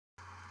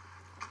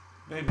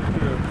Baby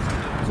girl, this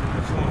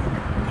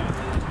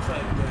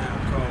track down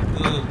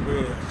called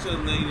Bred. I should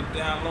have laid it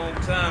down a long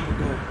time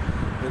ago,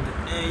 but the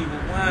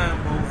annual wine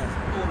bowl has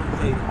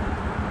motivated me.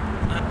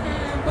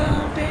 Wine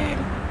bowl, daddy?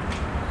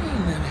 I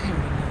ain't never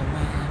heard another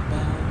wine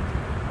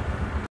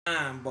bowl.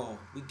 Wine bowl.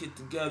 We get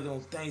together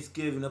on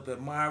Thanksgiving up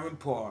at Myron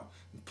Park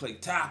and play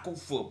tackle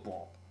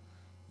football.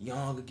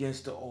 Young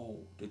against the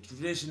old. The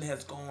tradition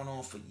has gone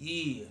on for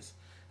years.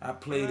 I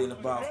played in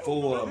about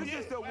 4 of them.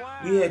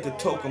 We had the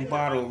token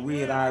bottle of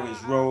Red Irish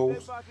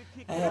Rose.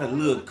 I had a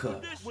little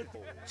cup.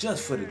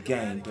 Just for the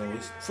game, though.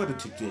 It's for the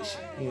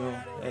tradition. You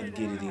know, I had to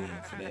get it in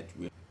for that.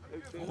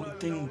 Only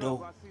thing,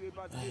 though,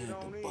 I had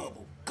the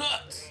bubble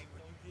guts.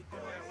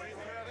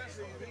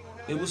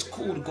 It was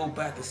cool to go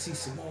back and see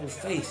some old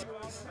faces.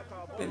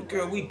 Baby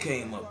girl, we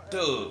came up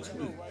thugs.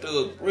 We was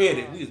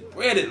thug-breaded. We was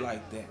breaded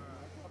like that.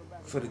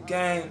 For the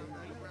game,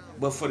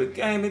 but for the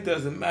game, it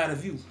doesn't matter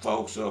if you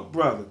folks or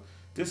brother.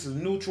 This is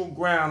neutral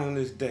ground on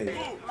this day.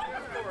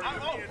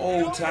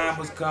 Old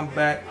timers come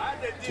back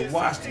to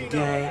watch the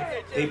game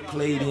they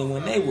played in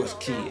when they was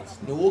kids.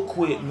 No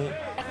equipment,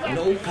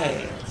 no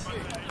pads,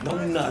 no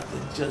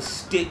nothing,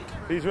 just stick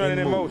He's running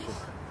in motion.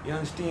 You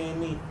understand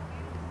me?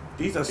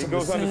 These are some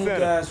of the same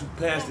guys who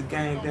passed the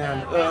game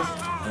down to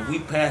us, and we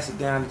pass it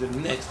down to the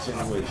next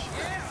generation.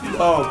 We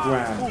all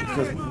grind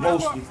because we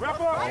mostly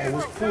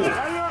was poor.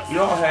 We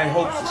all had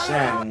hopes of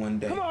shining one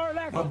day.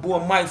 My boy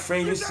Mike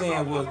favorite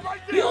saying was,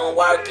 "You don't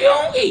work, you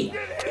don't eat.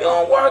 You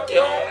don't work, you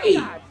don't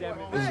eat."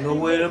 There's no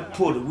way to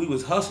put it. We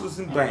was hustlers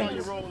and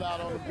bangers.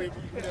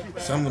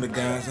 Some of the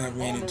guys I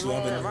ran into,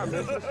 I've been around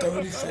for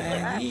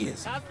 35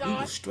 years. We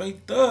was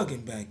straight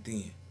thugging back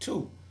then,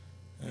 too.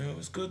 And it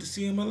was good to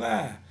see him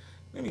alive.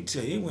 Let me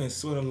tell you, it went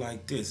sort of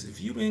like this.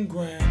 If you didn't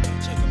grind,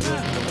 check him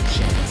out.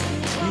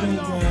 If you don't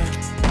grind,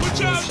 what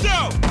y'all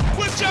do?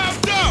 What y'all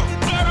do?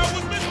 Thought I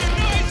was Mr.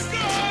 Nice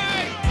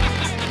Guy.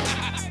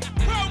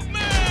 Broke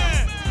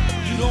man.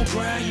 You don't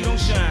grind, you don't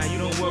shine, you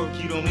don't work,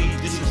 you don't eat.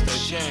 This is the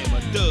game.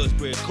 A thug's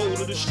bred, cold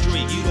of the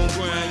street. You don't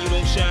grind, you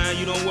don't shine,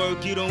 you don't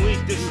work, you don't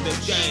eat. This is the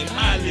game.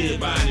 I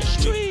live by the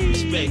street.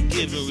 Respect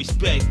given,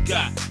 respect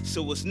got.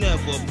 So it's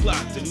never a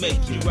plot to make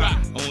you rock.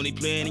 Only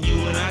plan you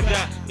and I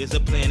got is a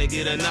plan to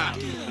get a knock.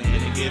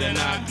 Get a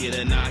knock, get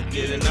a knock,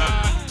 get a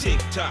knock. Tick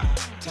tock,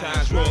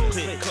 times roll,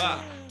 click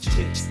clock.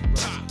 Tick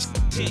tock,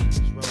 tick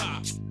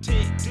tock,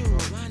 tick.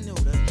 Dude, I know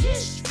the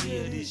history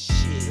of this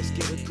shit. Let's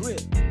get a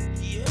grip.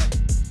 Yeah.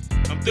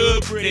 I'm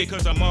thug-breaded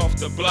cause I'm off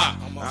the block.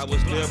 I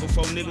was there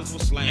before niggas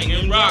was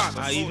slanging rocks.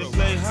 I even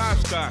play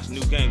hopscotch.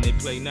 New game they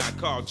play now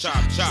called Chop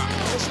Chop.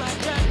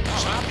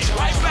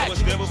 I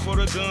was there before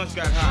the guns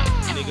got hot.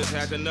 Niggas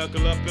had to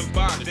knuckle up and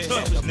box. The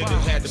toughest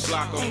niggas had to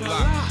block on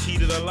block. Key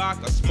to the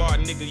lock, a smart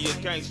nigga you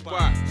can't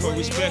spot. For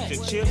respect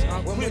and chips,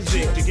 I'm quick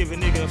to give a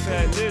nigga a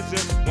fat lizard.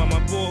 While my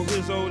boy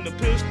is holding the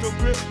pistol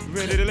grip,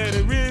 ready to let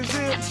it rip.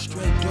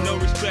 No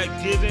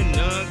respect given,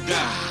 none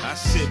got. I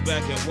sit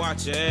back and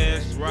watch your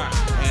ass rock.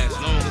 As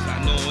long as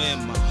I know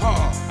in my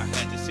heart, I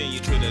had to send you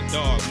to the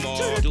dog mall.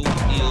 Do it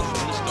ill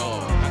from the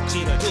start. I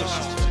keep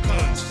pushing,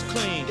 conscious,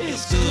 clean,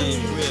 it's good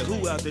and real.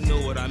 Who out there know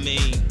what I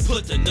mean?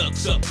 Put the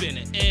knucks up in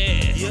the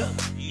air.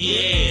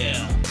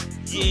 Yeah.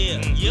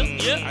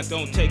 I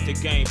don't take the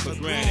game for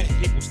granted.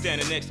 People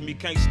standing next to me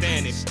can't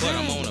stand it, but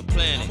I'm on a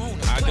planet.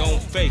 I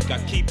don't fake, I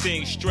keep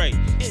things straight.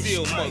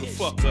 Still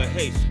motherfucker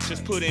hate.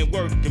 Just put in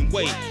work and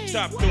wait.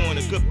 Stop throwing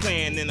a good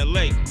plan in the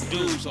lake.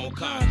 Dudes on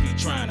concrete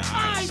trying to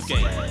ice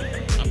skate.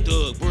 I'm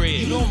thug-bread.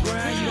 You don't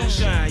grind, you don't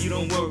shine, you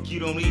don't work, you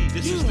don't eat.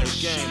 This is the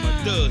game.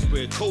 I'm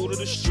thug-bread, cold of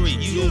the street.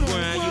 You don't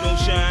grind, you don't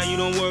shine, you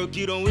don't work,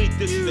 you don't eat.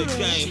 This is the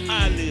game.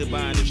 I live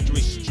by the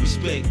street.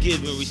 Respect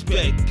given,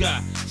 respect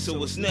got.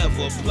 So it's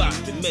never a plot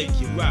to make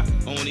you rock.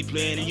 Only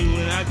plan that you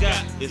and I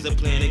got is a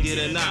plan to get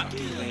a knock.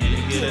 Plan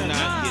to get a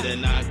knock, get a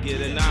knock,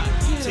 get a knock.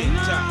 Tick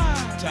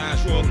tock,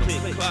 times roll,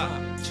 click clock.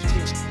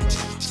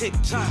 Tick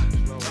tock.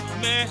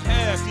 Man,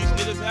 half these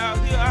niggas out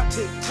here, I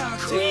tick tock,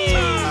 tick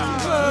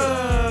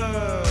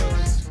tock.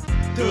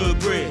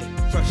 Thug-bread.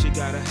 First you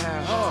gotta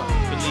have heart.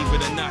 Believe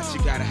it or not, you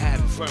gotta have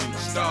it from the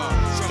start.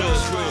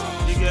 Thug-bread.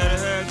 You gotta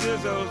have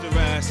gizzos to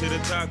rise to the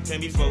top.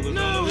 Can't be focused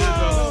on the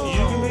rizzo. You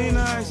can be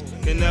nice,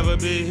 can never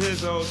be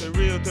his old. The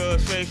real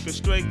thugs fake for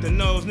straight the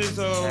nose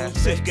nizzo.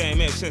 Safe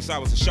game ever since I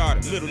was a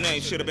shorty. Middle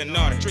name should have been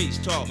naughty. Streets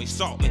taught me,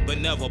 sought me, but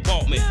never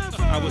bought me.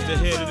 I was the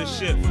head of the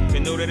ship. They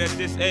know that at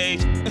this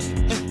age,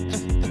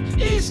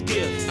 it's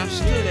gift. I'm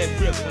still that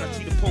grip. When I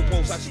see the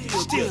popos, I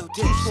still dip.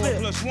 2 4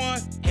 plus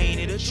 1, ain't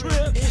it a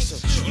trip? It's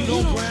a trip. You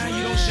don't grind,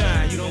 you don't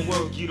shine, you don't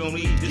work, you don't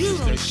eat. This is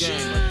the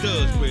game. My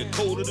thugs bred,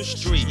 cold of the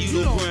street.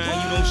 You don't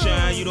grind, you don't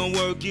shine, you don't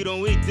work, you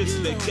don't eat. This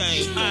is the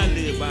game. I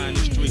live by the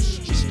street.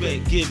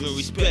 Respect given,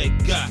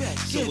 respect got.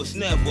 So it's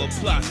never a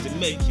plot to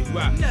make you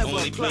rock.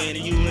 Only plan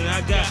that you and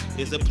I got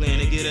is a plan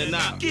to get a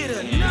knock. Get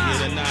a knock,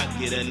 get a knock,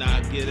 get a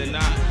knock, get a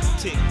knock.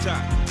 Tick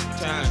tock,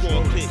 times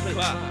roll, click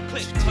clock,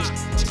 click tick.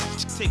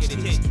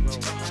 Tickety-tick,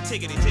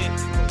 tickety-tick,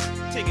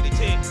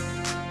 tickety-tick.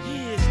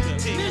 Here's the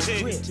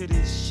tick-tick to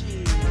this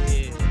shit.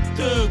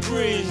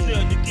 Thug-bread's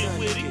nothing to get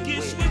with it.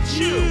 Get switched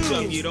choose.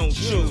 Something you don't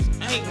choose.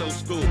 Ain't no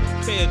school.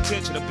 Pay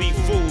attention to be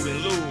fooled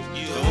and lose.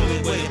 The only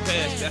way to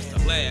pass, that's the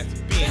last.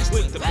 Being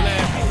quick to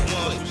blast, the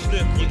ones who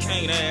slip, you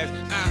can't ask.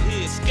 Out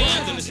here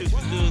scandalous, it's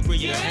good where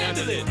you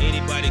handle it.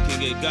 Anybody can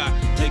get got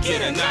to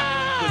get a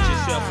knock. Put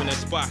yourself in a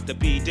spot to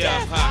be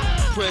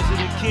death.I.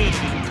 President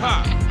Kennedy,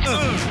 pop,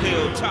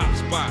 hilltop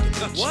spot.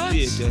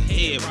 Did the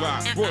head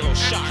rock, royal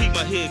shot. Keep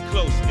my head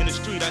close. In the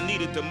street, I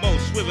need it the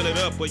most. Swivel it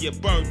up or you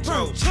burnt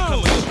toast.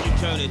 Coming up, you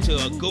turn into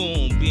a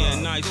goon.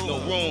 Being nice, no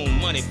room.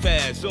 Money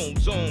fast, zoom,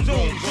 zoom, zoom,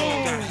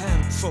 zoom. Gotta have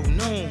it before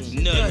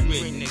noon. Nothing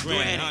written in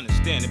granted,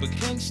 understand it, but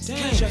can't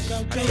stand. Check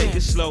out I take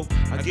it slow,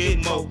 I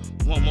get more.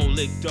 One more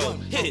lick dough,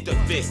 hit the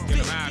Vic,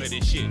 and I'm out of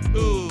this shit.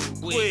 Ooh,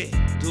 quit.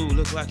 Dude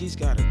look like he's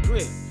got a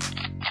grip.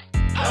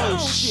 Oh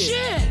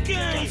shit!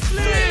 Gang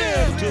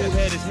flip! Dude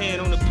had his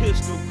hand on the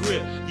pistol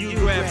grip. You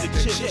grabbed the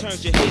chip,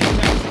 turned your head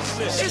back to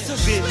slip. It's a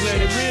bitch,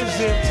 let it rip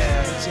zip.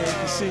 Time to take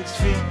a 6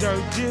 feet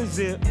dirt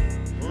zip.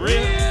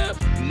 Rip!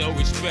 No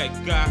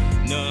respect, got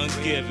none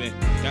given.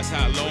 That's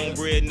how long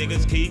bread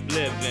niggas keep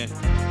living.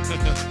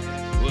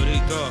 What he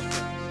thought?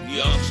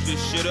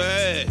 Youngsters shoulda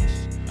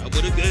asked. I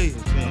would've gave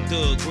it to him.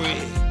 Thug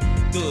Bred,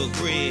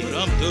 but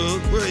I'm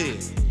Thug Bred.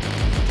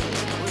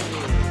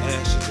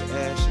 Ashes to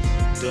ashes,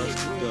 dust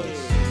to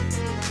dust.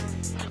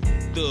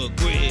 Thug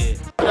Bred.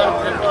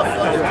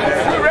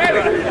 You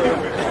ready?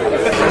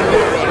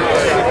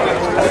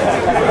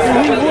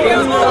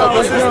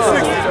 Since the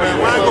 60s, man.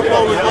 When I go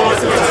forward,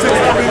 since the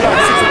 60s, we got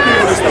 60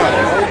 people this time.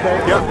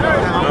 Yep.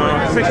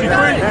 63?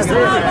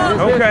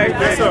 Okay.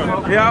 Yes, sir.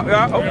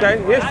 Yeah, okay.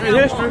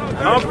 History.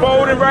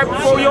 Unfolding right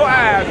before your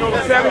eyes on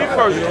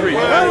 71st Street.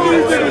 How do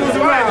you think it was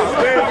around?